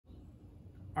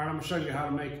All right, I'm gonna show you how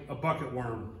to make a bucket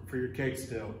worm for your cake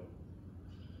still.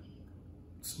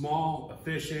 Small,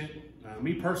 efficient.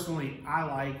 Me personally, I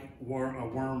like a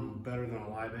worm better than a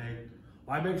live egg.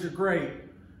 Live eggs are great,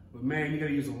 but man, you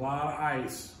gotta use a lot of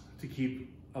ice to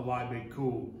keep a live egg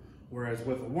cool. Whereas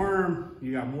with a worm,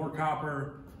 you got more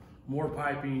copper, more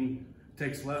piping,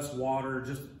 takes less water,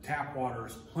 just tap water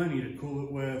is plenty to cool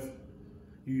it with.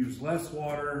 You use less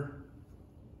water.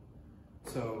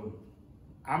 So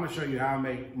I'm gonna show you how I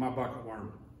make my bucket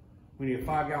worm. We need a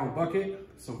 5-gallon bucket,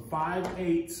 some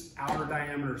 5/8 outer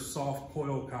diameter soft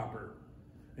coil copper.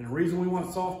 And the reason we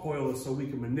want soft coil is so we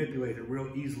can manipulate it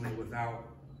real easily without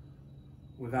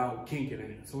kinking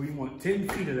it. So we want 10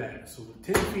 feet of that. So with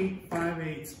 10 feet,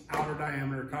 5/8 outer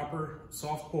diameter copper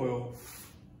soft coil.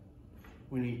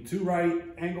 We need 2 right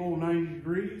angle 90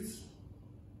 degrees,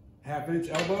 1/2 inch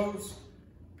elbows,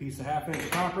 piece of 1/2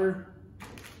 inch copper.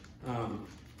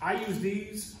 I use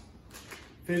these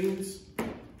fittings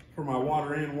for my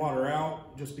water in, water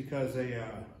out, just because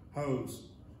a hose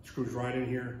screws right in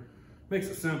here. Makes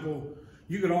it simple.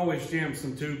 You could always jam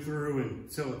some tube through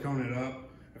and silicone it up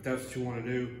if that's what you want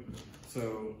to do.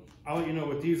 So I'll let you know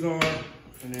what these are.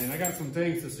 And then I got some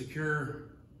things to secure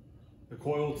the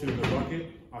coil to the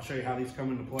bucket. I'll show you how these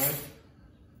come into play.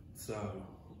 So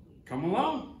come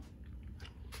along.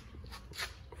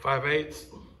 5/8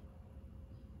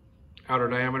 outer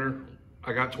diameter.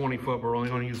 I got 20 foot, but we're only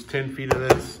going to use 10 feet of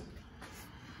this.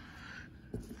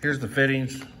 Here's the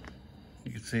fittings.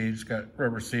 You can see it's got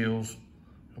rubber seals.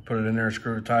 I'll put it in there,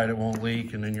 screw it tight, it won't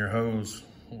leak, and then your hose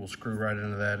will screw right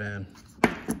into that end.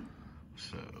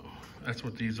 So that's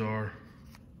what these are.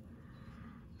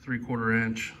 3/4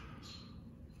 inch.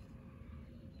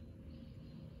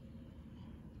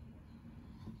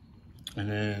 And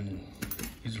then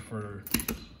these are for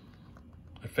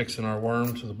fixing our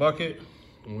worm to the bucket.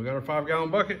 And we got our 5-gallon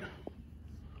bucket.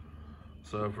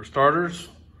 So for starters,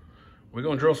 we're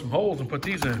gonna drill some holes and put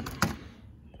these in.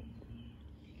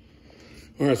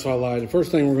 All right, so I lied. The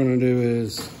first thing we're gonna do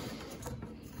is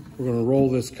we're gonna roll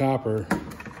this copper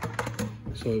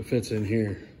so it fits in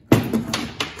here.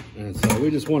 And so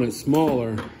we just want it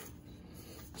smaller.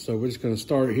 So we're just gonna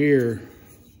start here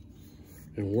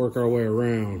and work our way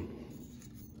around,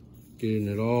 getting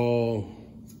it all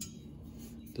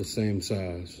the same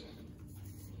size.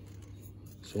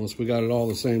 So once we got it all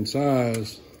the same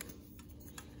size,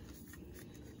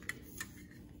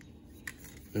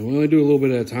 and we only do a little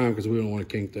bit at a time because we don't want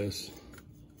to kink this.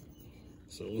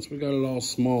 So once we got it all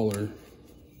smaller,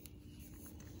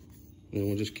 then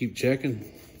we'll just keep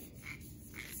checking.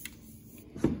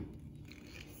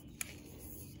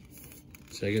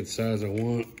 So I get the size I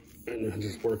want, and then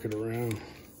just work it around.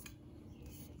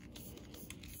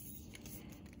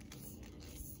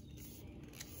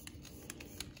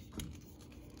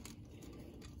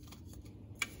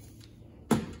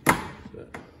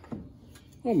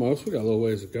 Almost, we got a little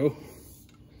ways to go.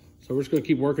 So we're just gonna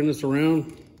keep working this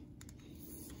around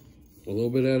a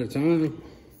little bit at a time.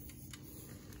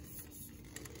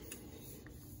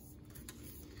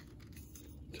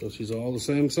 Until she's all the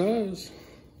same size.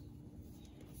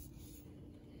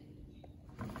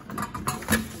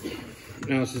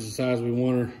 Now she's the size we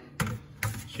want her.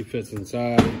 She fits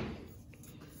inside.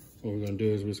 What we're gonna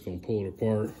do is we're just gonna pull it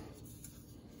apart.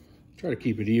 Try to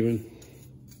keep it even.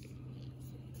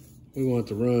 We want it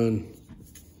to run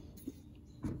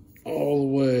all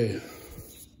the way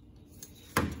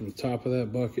from the top of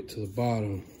that bucket to the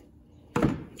bottom.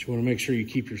 But you want to make sure you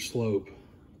keep your slope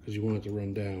because you want it to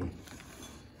run down.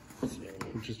 So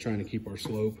we're just trying to keep our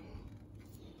slope.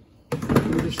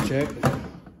 We'll just check.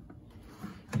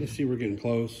 You see we're getting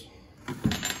close.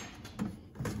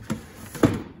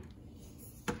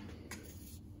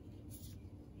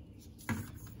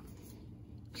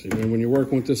 See, man, when you're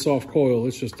working with this soft coil,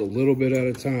 it's just a little bit at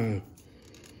a time.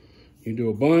 You do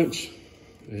a bunch,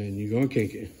 and you're gonna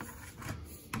kink it.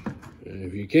 And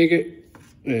if you kink it,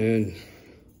 then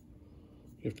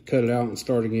you have to cut it out and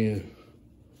start again.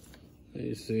 There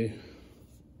you see.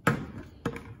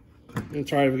 And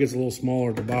try if it gets a little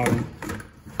smaller at the bottom.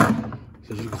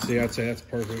 So as you can see, I'd say that's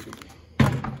perfect.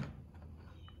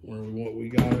 Where we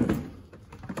got it.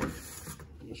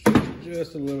 Let's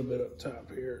just a little bit up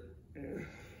top here. Yeah.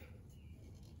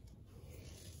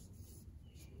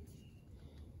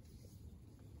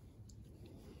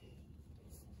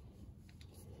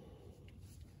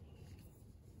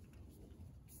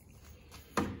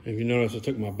 If you notice, I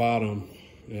took my bottom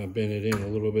and I bent it in a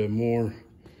little bit more.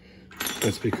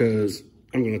 That's because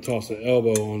I'm going to toss an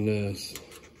elbow on this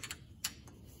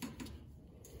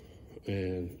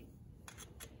and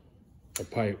a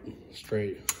pipe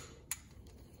straight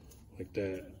like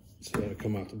that. So that'll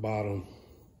come out the bottom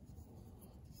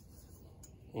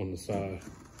on the side.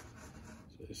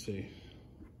 So you see.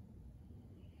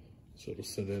 So it'll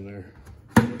sit in there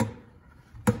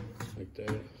like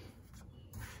that.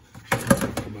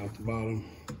 Come out the bottom.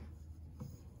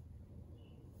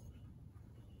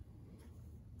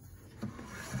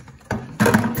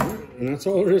 And that's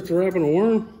all there is to wrapping a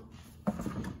worm.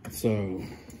 So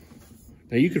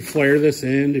now you could flare this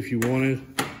end if you wanted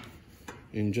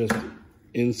and just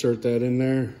insert that in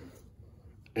there.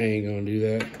 I ain't gonna do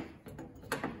that.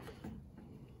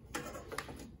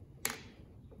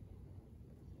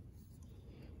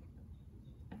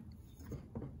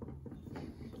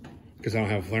 Because I don't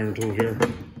have a flaring tool here.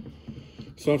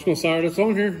 So I'm just gonna solder this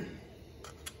on here.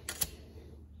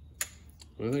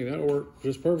 I think that'll work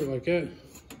just perfect like that.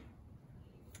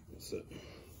 That's it.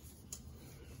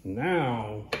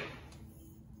 Now,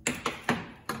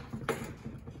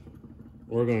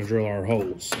 we're gonna drill our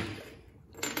holes.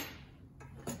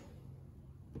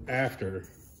 After.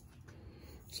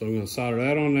 So I'm gonna solder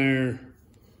that on there,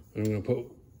 and I'm gonna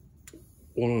put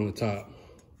one on the top.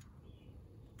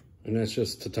 And that's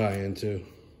just to tie into,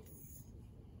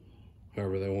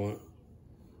 however they want.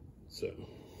 So.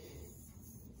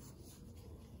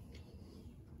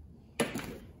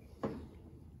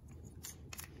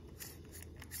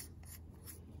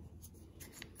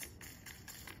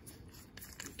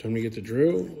 Time to get the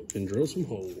drill and drill some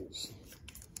holes.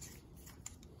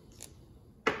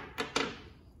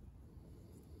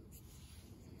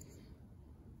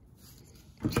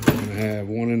 So we're gonna have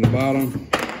one in the bottom.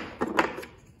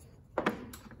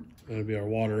 That'll be our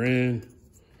water in,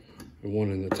 and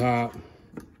one in the top.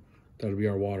 That'll be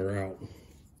our water out.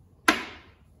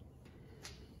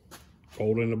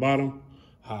 Cold in the bottom,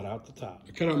 hot out the top.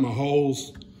 I cut out my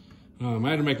holes. I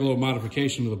had to make a little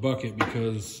modification to the bucket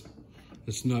because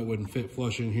this nut wouldn't fit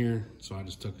flush in here. So I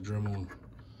just took a Dremel and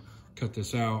cut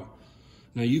this out.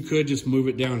 Now you could just move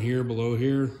it down here below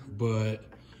here, but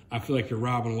I feel like you're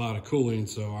robbing a lot of cooling.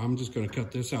 So I'm just gonna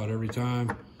cut this out every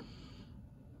time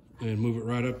and move it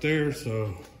right up there.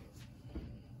 So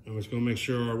I'm just gonna make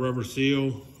sure our rubber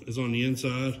seal is on the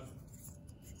inside.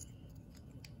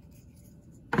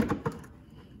 Put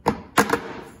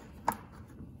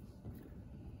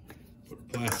a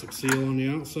plastic seal on the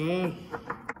outside.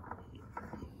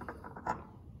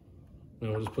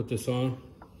 Now I'll just put this on.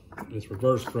 It's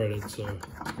reverse threaded, so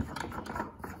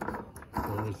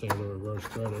everything's reverse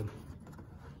threaded.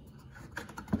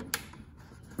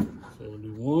 So we'll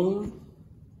do one.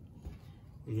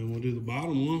 And then we'll do the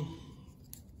bottom one.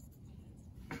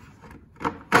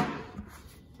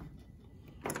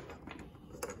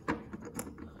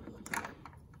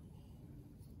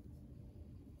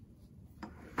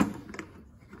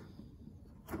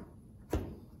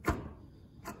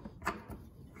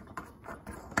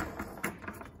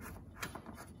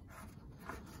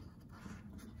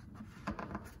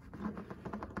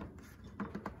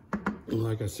 And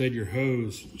like I said, your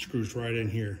hose screws right in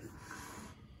here.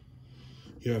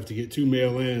 You have to get two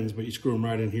male ends, but you screw them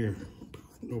right in here.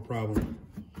 No problem.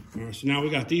 All right, so now we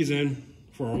got these in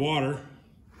for our water.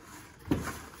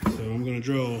 So I'm gonna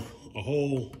drill a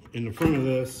hole in the front of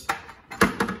this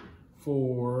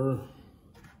for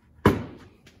the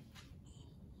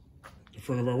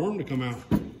front of our worm to come out.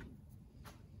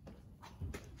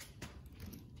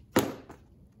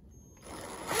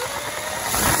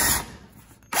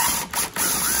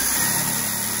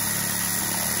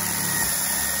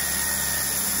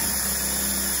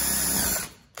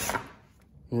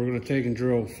 We're going to take and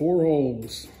drill 4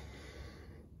 holes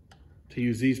to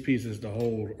use these pieces to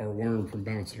hold our worm from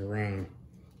bouncing around.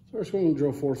 So we're just going to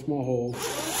drill 4 small holes.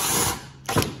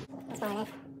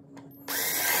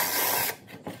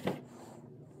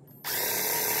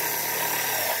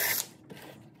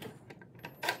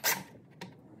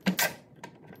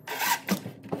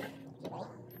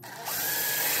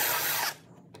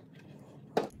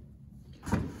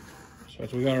 So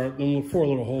after we got our 4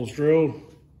 little holes drilled,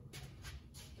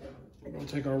 we're gonna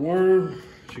take our worm.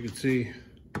 As you can see,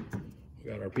 we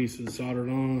got our pieces soldered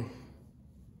on.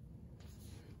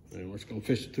 And we're just gonna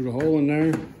fish it through the hole in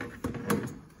there.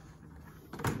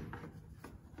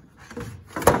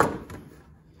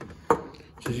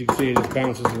 So as you can see, it just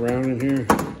bounces around in here.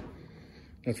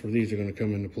 That's where these are gonna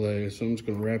come into play. So I'm just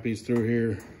gonna wrap these through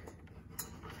here.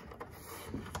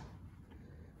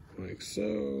 Like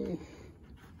so.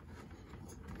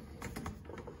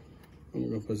 I'm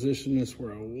gonna position this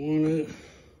where I want it.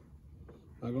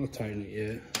 Not gonna tighten it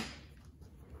yet.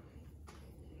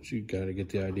 But you gotta get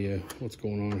the idea what's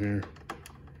going on here.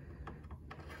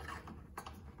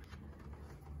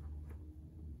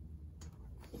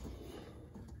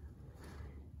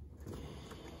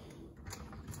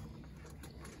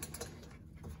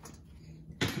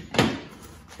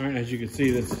 All right, as you can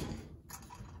see, that's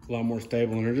a lot more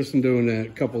stable in there. Just in doing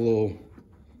that, putting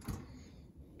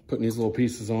these little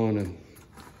pieces on and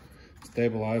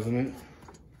stabilizing it.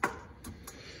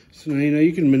 So now,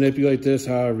 you can manipulate this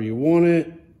however you want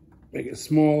it. Make it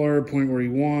smaller, point where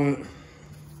you want.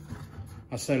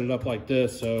 I set it up like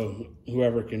this so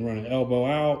whoever can run an elbow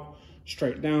out,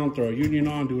 straight down, throw a union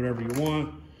on, do whatever you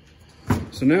want.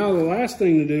 So now the last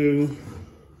thing to do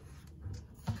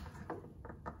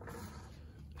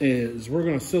is we're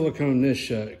gonna silicone this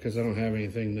shut because I don't have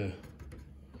anything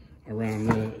around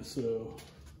that. So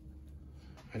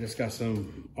I just got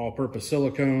some all-purpose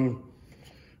silicone.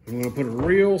 I'm gonna put a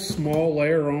real small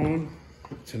layer on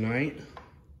tonight.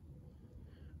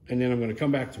 And then I'm gonna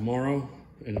come back tomorrow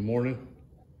in the morning,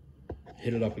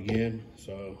 hit it up again.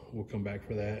 So we'll come back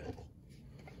for that.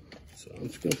 So I'm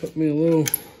just gonna put me a little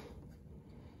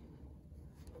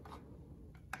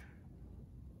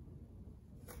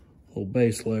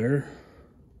base layer.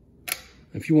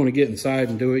 If you want to get inside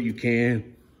and do it, you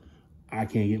can. I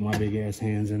can't get my big ass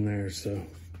hands in there, so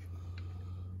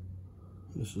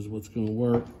this is what's gonna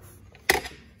work.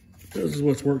 This is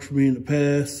what's worked for me in the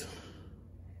past.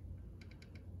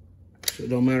 So it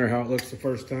don't matter how it looks the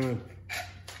first time,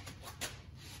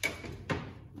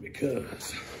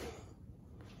 because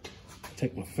I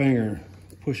take my finger,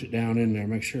 push it down in there,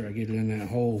 make sure I get it in that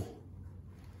hole,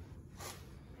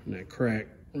 in that crack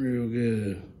real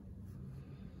good.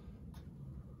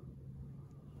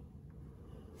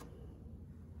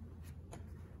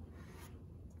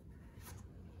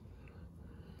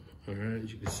 All right,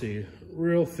 as you can see,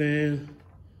 real thin,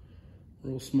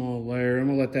 real small layer. I'm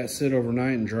gonna let that sit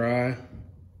overnight and dry.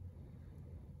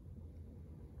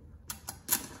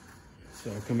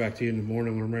 So I'll come back to you in the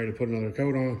morning when I'm ready to put another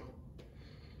coat on.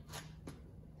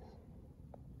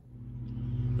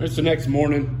 It's the next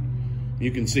morning. You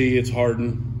can see it's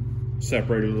hardened,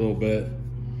 separated a little bit.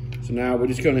 So now we're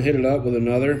just gonna hit it up with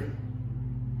another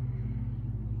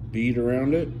bead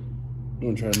around it. I'm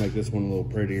gonna try to make this one a little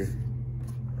prettier.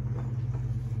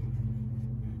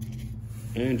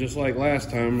 And just like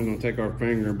last time, we're gonna take our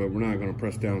finger, but we're not gonna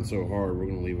press down so hard. We're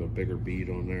gonna leave a bigger bead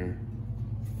on there.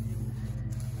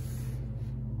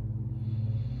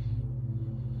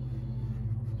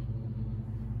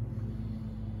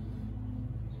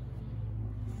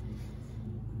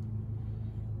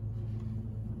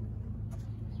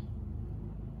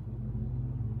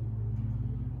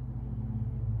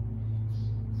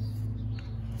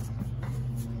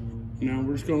 Now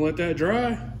we're just gonna let that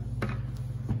dry.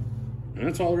 And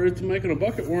that's all there is to making a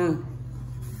bucket worm.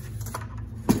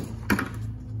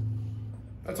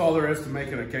 That's all there is to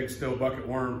making a cake steel bucket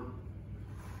worm.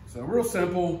 So real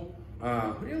simple,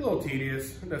 a little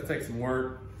tedious. It does take some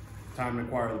work, time to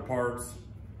acquire the parts.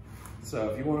 So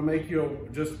if you wanna make you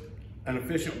just an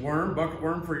efficient worm, bucket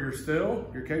worm for your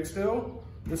cake still,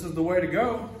 this is the way to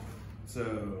go.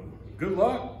 So good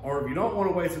luck. Or if you don't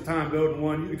wanna waste the time building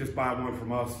one, you can just buy one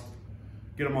from us.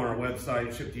 Get them on our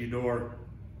website, shipped to your door,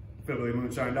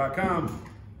 FiddlyMoonshine.com.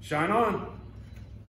 Shine on.